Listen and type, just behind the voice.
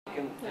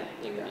Can, Yeah,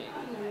 you yeah. can.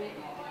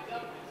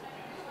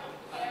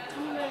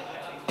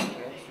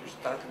 Okay, so you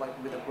start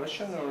like with a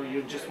question, or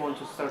you just want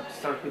to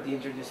start with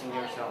introducing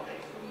yourself?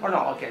 Or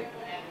no? Okay,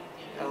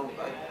 I'll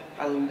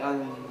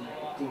I'll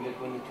think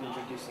that we need to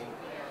introducing.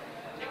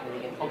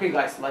 Again. Okay,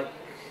 guys, like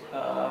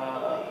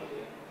uh,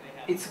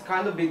 it's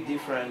kind of bit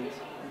different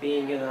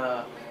being in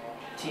a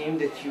team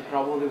that you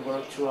probably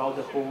work throughout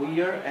the whole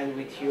year and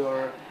with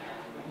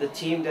the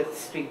team that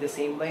speak the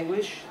same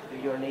language,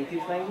 your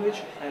native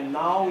language, and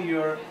now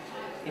you're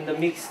in the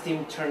mixed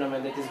team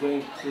tournament that is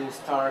going to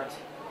start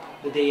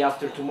the day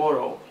after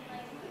tomorrow.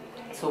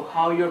 So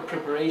how your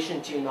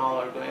preparation team now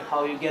are going,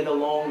 how you get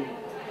along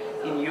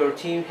in your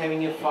team,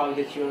 having a fact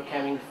that you're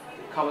coming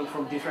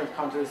from different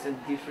countries and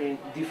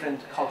different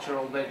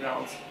cultural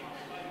backgrounds.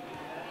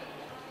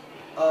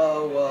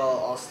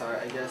 Well, I'll start,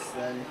 I guess,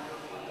 then.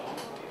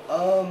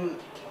 Um,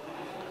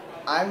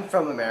 I'm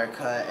from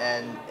America,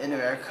 and in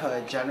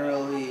America,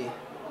 generally,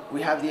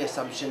 we have the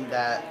assumption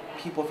that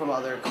people from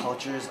other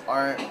cultures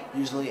aren't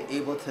usually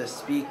able to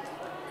speak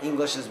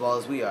English as well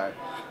as we are.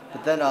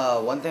 But then,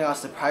 one thing I was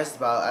surprised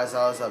about as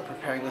I was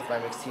preparing with my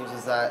mixed teams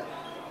is that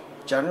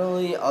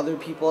generally other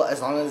people,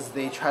 as long as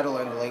they try to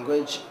learn the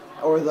language,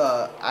 or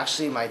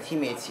actually my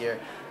teammates here,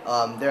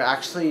 they're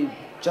actually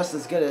just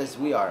as good as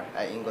we are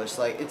at English.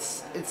 Like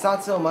it's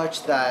not so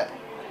much that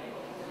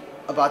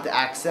about the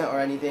accent or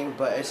anything,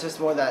 but it's just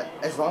more that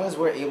as long as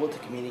we're able to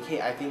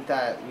communicate, I think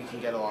that we can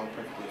get along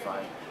perfectly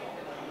fine.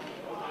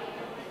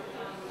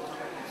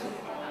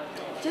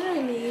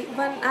 Generally,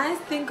 when I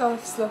think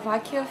of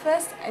Slovakia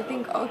first, I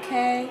think,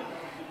 okay,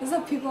 these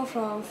are people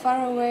from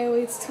far away where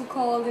it's too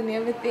cold and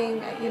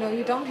everything. You know,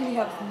 you don't really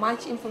have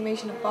much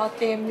information about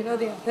them. You know,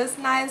 they have this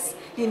nice,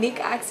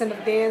 unique accent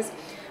of theirs.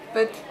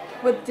 But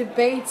with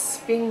debates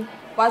being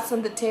what's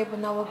on the table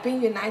now, we're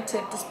being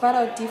united despite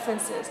our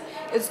differences,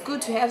 it's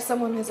good to have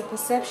someone who has a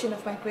perception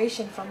of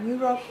migration from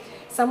Europe,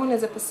 someone who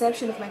has a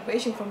perception of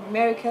migration from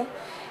America,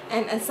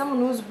 and someone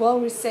who's well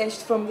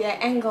researched from their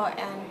angle,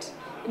 and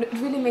it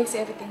really makes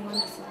everything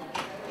wonderful.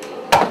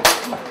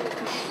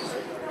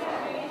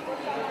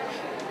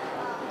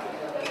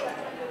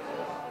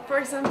 For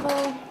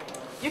example,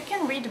 you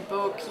can read a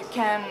book, you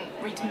can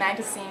read a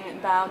magazine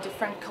about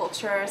different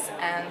cultures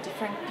and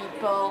different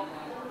people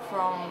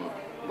from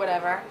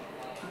whatever,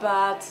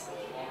 but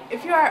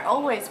if you are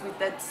always with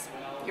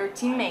your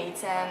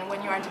teammates and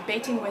when you are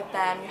debating with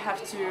them, you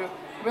have to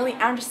really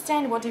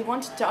understand what they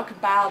want to talk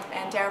about,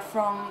 and they're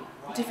from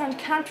different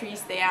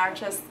countries, they are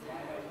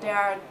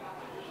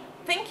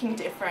thinking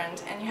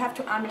different, and you have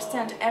to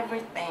understand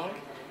everything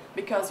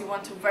because you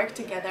want to work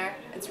together.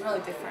 It's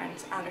really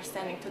different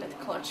understanding to that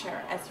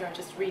culture as you're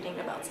just reading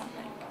about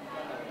something.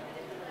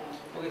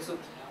 Okay, so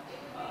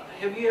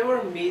have you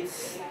ever met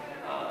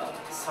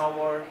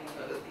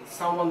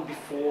someone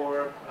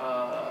before,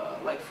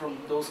 like from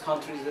those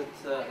countries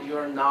that you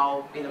are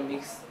now in a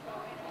mixed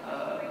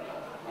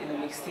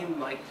team?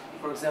 Like,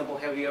 for example,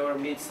 have you ever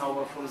met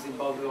someone from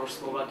Zimbabwe or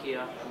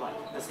Slovakia?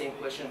 Like the same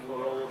question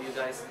for all of you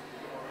guys.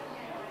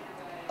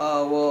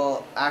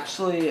 Well,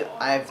 actually,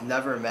 I've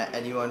never met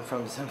anyone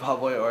from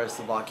Zimbabwe or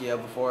Slovakia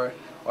before,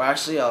 or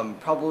actually,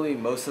 probably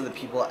most of the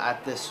people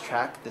at this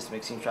track, this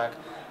mixing track,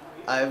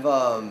 I've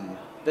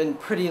been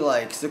pretty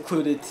like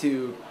secluded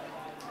to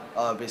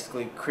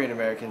basically Korean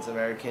Americans,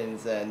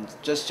 Americans, and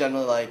just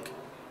generally like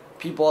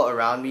people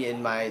around me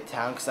in my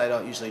town because I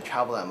don't usually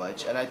travel that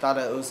much, and I thought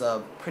it was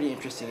a pretty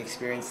interesting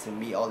experience to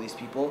meet all these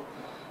people,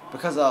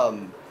 because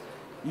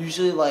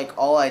usually like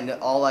all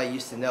I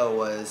used to know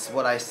was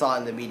what I saw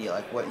in the media,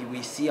 like what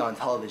we see on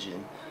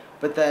television.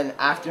 But then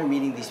after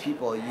meeting these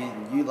people,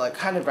 you like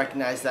kind of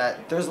recognize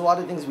that there's a lot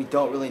of things we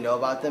don't really know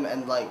about them,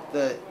 and like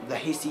the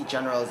hasty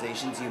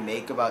generalizations you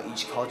make about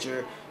each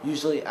culture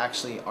usually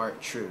actually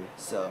aren't true.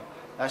 So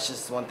that's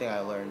just one thing I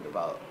learned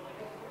about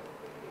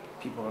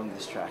people from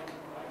this track.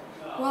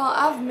 Well,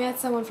 I've met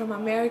someone from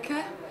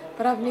America,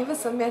 but I've never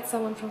met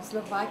someone from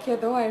Slovakia,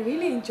 though I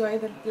really enjoy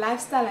the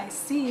lifestyle I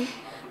see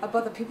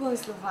about the people of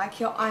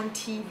Slovakia on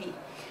TV.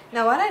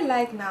 Now, what I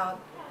like now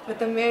with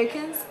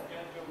Americans,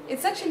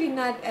 it's actually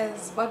not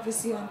as what we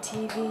see on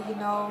TV, you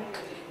know,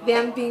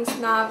 them being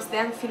snobs,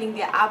 them feeling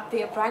they're up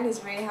there. Brian is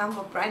very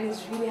humble, Brian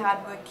is really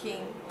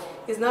hardworking.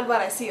 He's not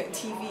what I see on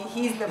TV,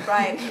 he's the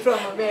Brian from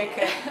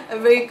America, a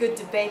very good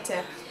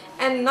debater.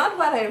 And not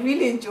what I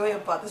really enjoy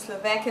about the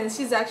Slovakians,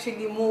 she's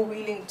actually more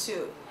willing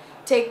to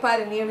take part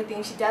in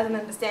everything. She doesn't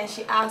understand,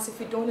 she asks. If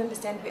we don't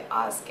understand, we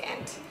ask.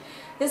 And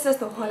this is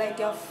the whole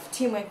idea of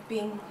teamwork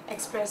being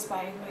expressed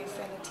by my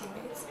fellow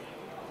teammates.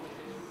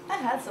 I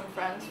had some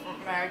friends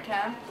from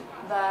America,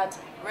 but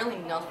really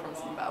not from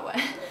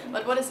Zimbabwe.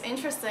 But what is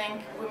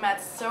interesting, we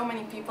met so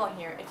many people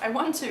here. If I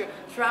want to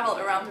travel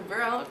around the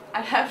world,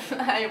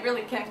 I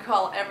really can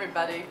call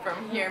everybody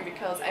from here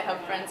because I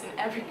have friends in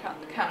every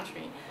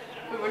country.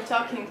 We were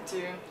talking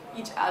to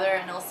each other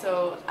and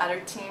also other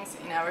teams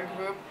in our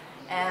group,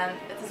 and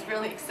it is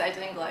really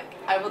exciting. Like,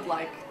 I would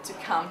like to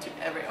come to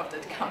every of the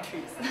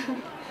countries,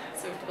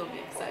 so it will be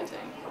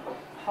exciting.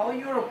 How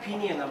your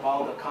opinion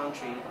about the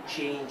country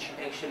change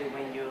actually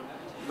when you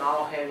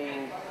now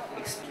having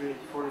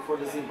experience for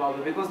the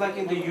Zimbabwe? Because like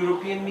in the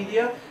European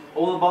media,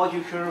 all about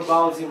you hear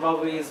about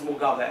Zimbabwe is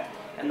Mugabe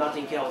and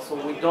nothing else. So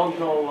we don't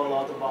know a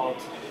lot about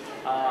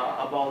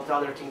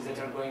other things that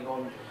are going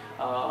on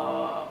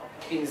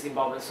in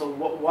Zimbabwe. So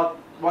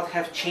what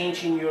have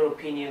changed in your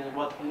opinion?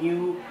 What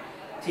new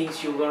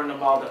things you learn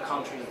about the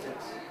country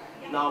that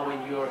now when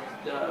you're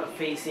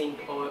facing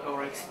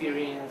or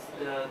experience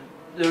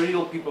the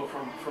real people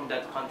from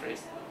that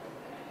countries?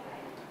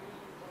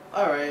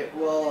 Alright,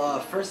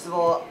 well, first of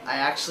all, I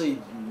actually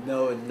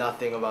know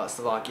nothing about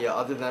Slovakia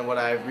other than what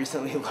I've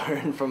recently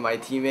learned from my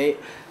teammate.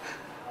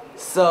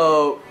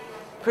 So,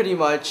 pretty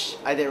much,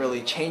 I didn't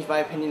really change my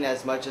opinion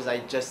as much as I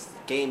just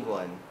gained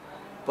one.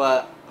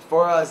 But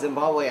for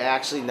Zimbabwe, I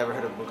actually never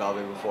heard of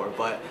Mugabe before.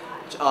 But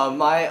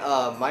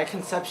my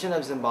conception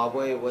of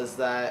Zimbabwe was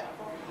that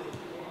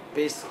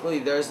basically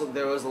there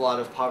was a lot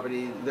of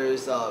poverty.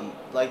 There's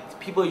like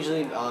people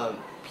usually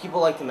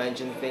people like to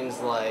mention things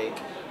like,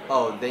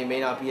 oh, they may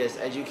not be as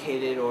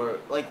educated, or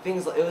like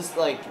things. It was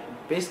like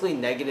basically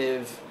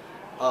negative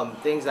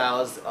things that I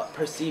was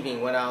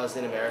perceiving when I was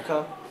in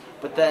America.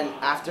 But then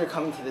after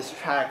coming to this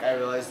track, I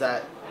realized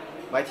that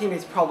my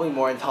teammates probably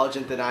more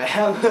intelligent than I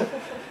am,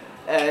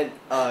 and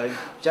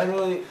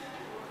generally,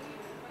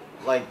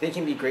 like they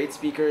can be great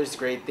speakers,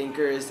 great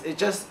thinkers.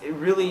 It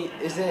really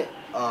isn't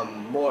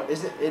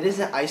it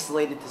isn't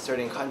isolated to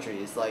certain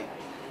countries. Like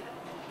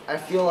I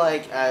feel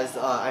as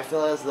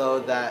though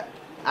that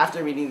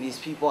after meeting these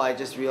people, I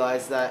just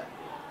realized that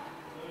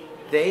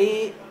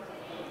they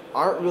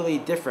aren't really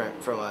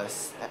different from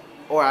us,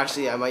 or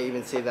actually I might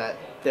even say that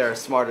they're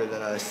smarter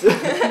than us.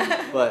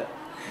 But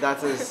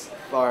that's as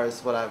far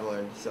as what I've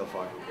learned so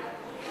far.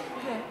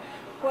 Okay.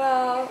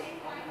 Well,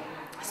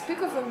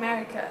 speak of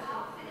America.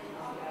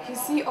 You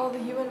see all the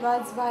human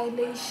rights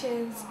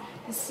violations.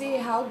 You see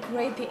how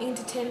great the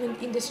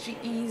entertainment industry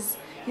is.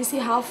 You see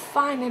how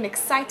fun and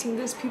exciting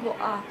those people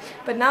are.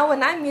 But now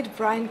when I meet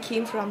Brian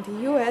Kim from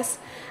the US,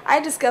 I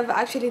discover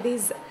actually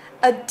there's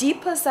a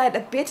deeper side,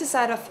 a better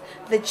side of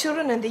the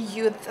children and the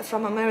youth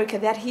from America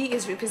that he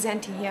is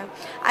representing here.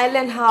 I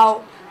learned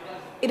how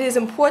it is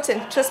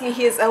important. Trust me,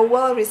 he is a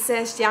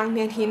well-researched young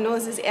man. He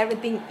knows his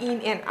everything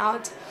in and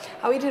out.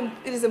 How it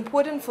is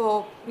important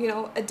for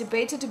a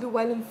debater to be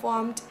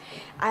well-informed.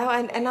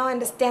 I now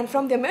understand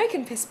from the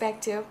American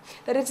perspective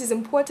that it is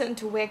important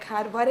to work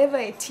hard, whatever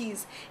it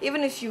is.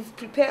 Even if you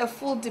prepare a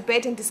full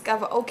debate and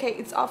discover, okay,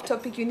 it's off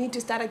topic, you need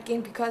to start again,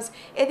 because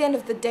at the end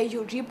of the day,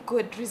 you reap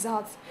good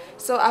results.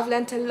 So I've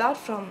learned a lot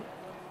from.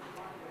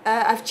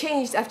 I've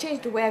changed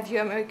the way I view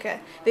America.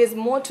 There's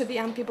more to the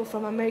young people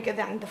from America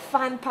than the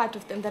fun part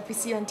of them that we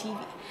see on TV.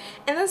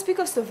 And then speak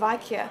of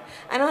Slovakia,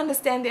 I now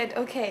understand that,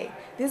 okay,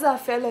 these are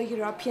fellow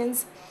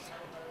Europeans.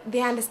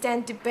 They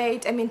understand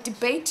debate. I mean,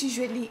 debate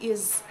usually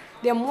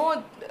there are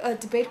more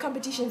debate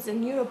competitions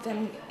in Europe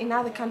than in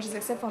other countries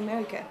except for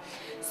America.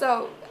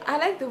 So I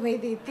like the way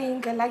they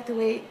think. I like the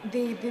way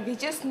they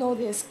just know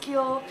their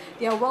skill.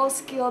 They are well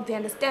skilled. They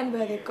understand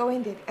where they're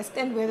going. They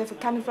understand where they're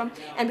coming from.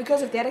 And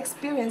because of that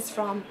experience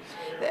from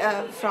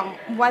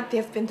what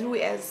they've been through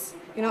as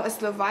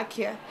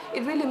Slovakia,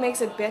 it really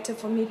makes it better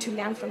for me to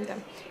learn from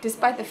them.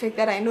 Despite the fact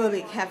that I know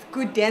they have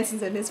good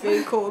dances and it's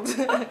very cold.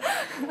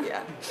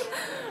 Yeah.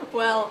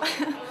 Well,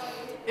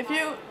 if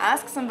you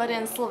ask somebody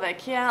in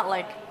Slovakia,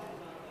 like,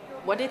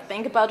 what they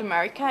think about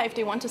America, if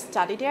they want to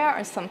study there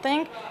or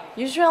something,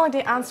 usually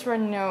they answer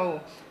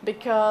no,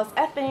 because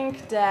I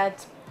think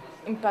that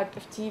impact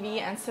of TV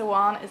and so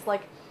on is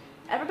like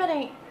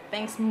everybody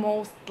thinks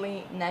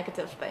mostly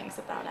negative things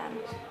about them.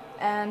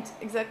 And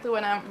exactly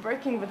when I'm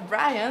working with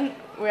Brian,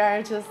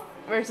 we're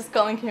just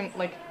calling him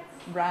like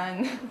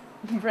Brian,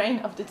 the brain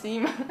of the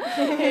team.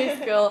 He's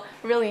cool.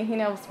 Really, he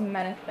knows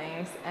many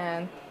things,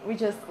 and we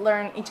just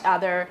learn each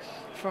other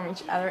from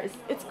each other.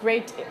 It's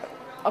great.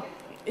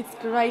 It's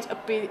great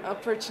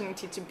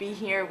opportunity to be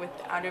here with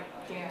the other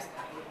teams.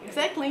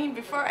 Exactly,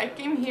 before I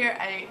came here,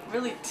 I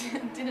really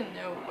didn't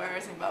know where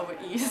Zimbabwe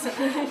is.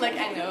 Like,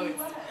 I know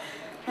it's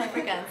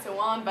Africa and so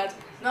on, but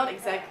not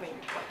exactly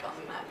like on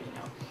the map,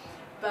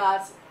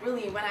 But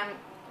really, when I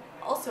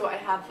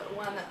have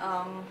one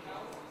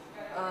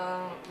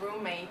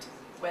roommate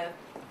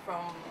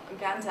from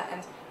Uganda,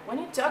 and when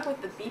you talk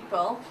with the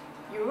people,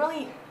 you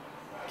really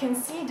can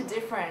see the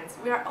difference.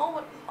 We are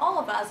all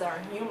of us are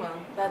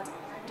human, but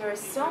there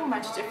is so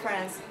much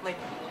difference, like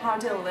how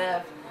they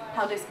live,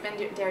 how they spend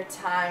their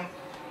time,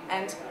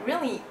 and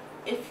really,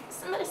 if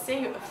somebody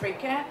say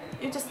Africa,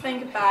 you just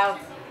think about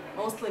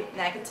mostly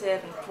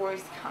negative and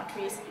poorest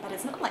countries, but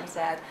it's not like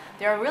that.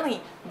 There are really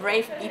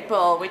brave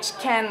people which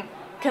can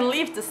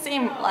live the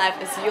same life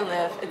as you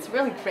live. It's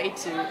really great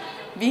to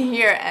be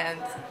here and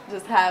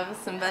just have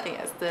somebody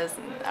as this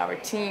in our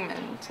team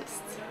and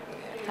just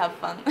have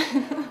fun.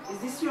 Is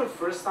this your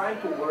first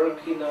time to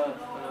work in a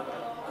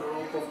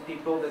group of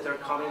people that are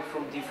coming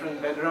from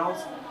different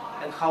backgrounds,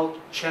 and how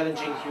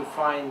challenging you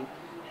find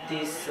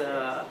this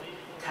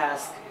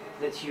task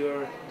that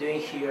you're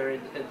doing here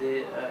at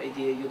the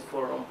IDEA Youth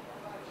Forum?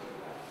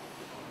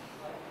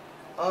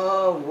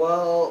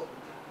 Well,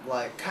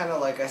 like kind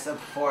of like I said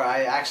before,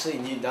 I actually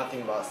knew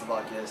nothing about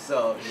Slovakia,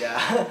 so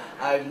yeah,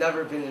 I've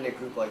never been in a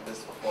group like this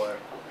before.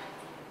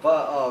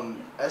 But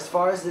as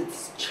far as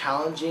it's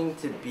challenging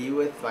to be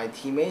with my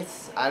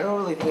teammates, I don't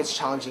really think it's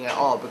challenging at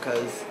all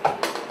because,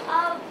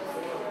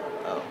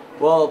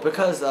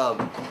 because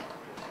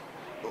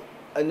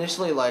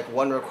initially like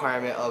one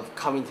requirement of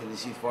coming to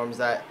this youth forum is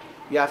that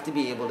you have to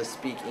be able to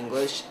speak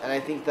English, and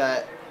I think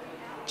that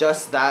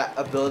just that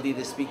ability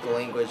to speak the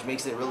language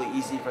makes it really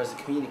easy for us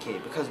to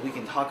communicate because we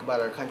can talk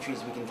about our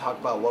countries, we can talk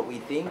about what we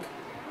think,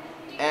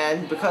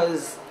 and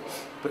because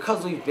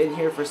we've been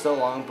here for so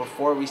long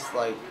before we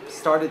like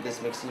started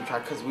this mixed team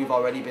track, because we've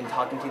already been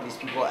talking to these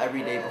people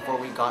every day before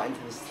we got into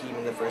this team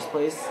in the first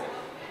place.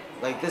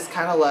 Like this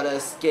kind of let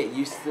us get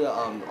used to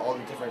all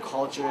the different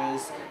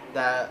cultures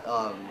that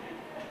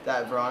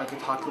that Veronica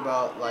talked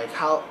about. Like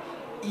how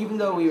even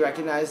though we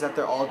recognize that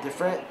they're all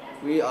different,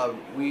 we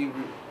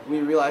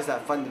realize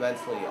that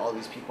fundamentally all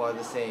these people are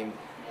the same.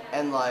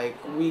 And like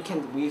we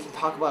can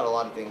talk about a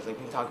lot of things. Like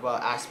we can talk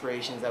about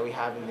aspirations that we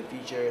have in the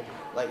future,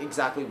 like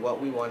exactly what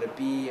we want to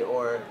be,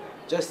 or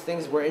just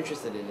things we're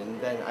interested in.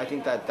 And then I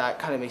think that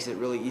kind of makes it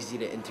really easy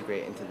to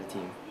integrate into the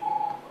team.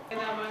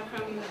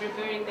 From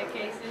reviewing the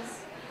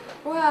cases?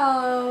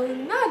 Well,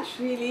 not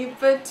really,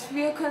 but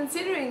we are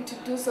considering to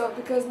do so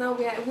because now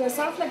we are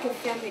sort of like a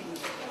family.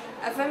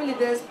 A family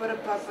that is brought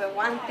about by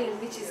one thing,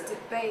 which is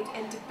debate,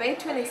 and debate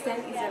to an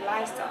extent is a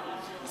lifestyle.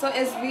 So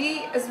as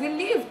we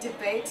live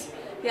debate,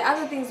 there are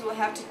other things we'll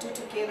have to do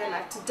together.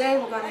 Like today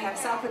we're going to have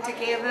supper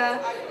together,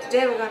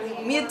 today we're going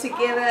to meet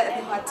together at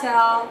the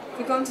hotel.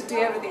 We're going to do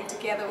everything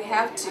together, we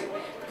have to.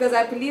 Because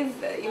I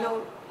believe,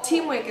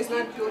 teamwork is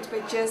not built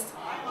by just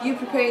you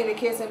preparing the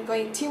case and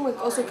going. Teamwork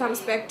also comes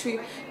back to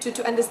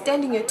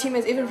understanding your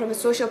teammates even from a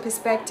social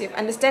perspective,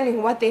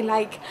 understanding what they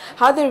like,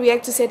 how they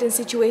react to certain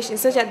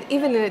situations, such that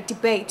even in a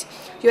debate,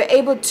 you're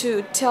able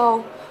to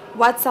tell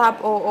what's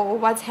up or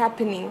what's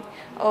happening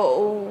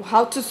or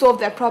how to solve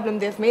that problem.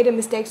 They've made a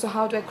mistake, so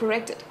how do I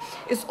correct it?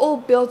 It's all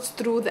built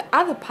through the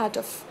other part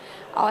of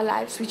our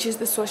lives, which is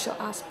the social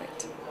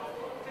aspect.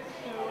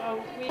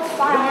 We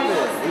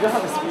don't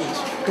have a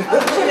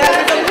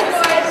speech.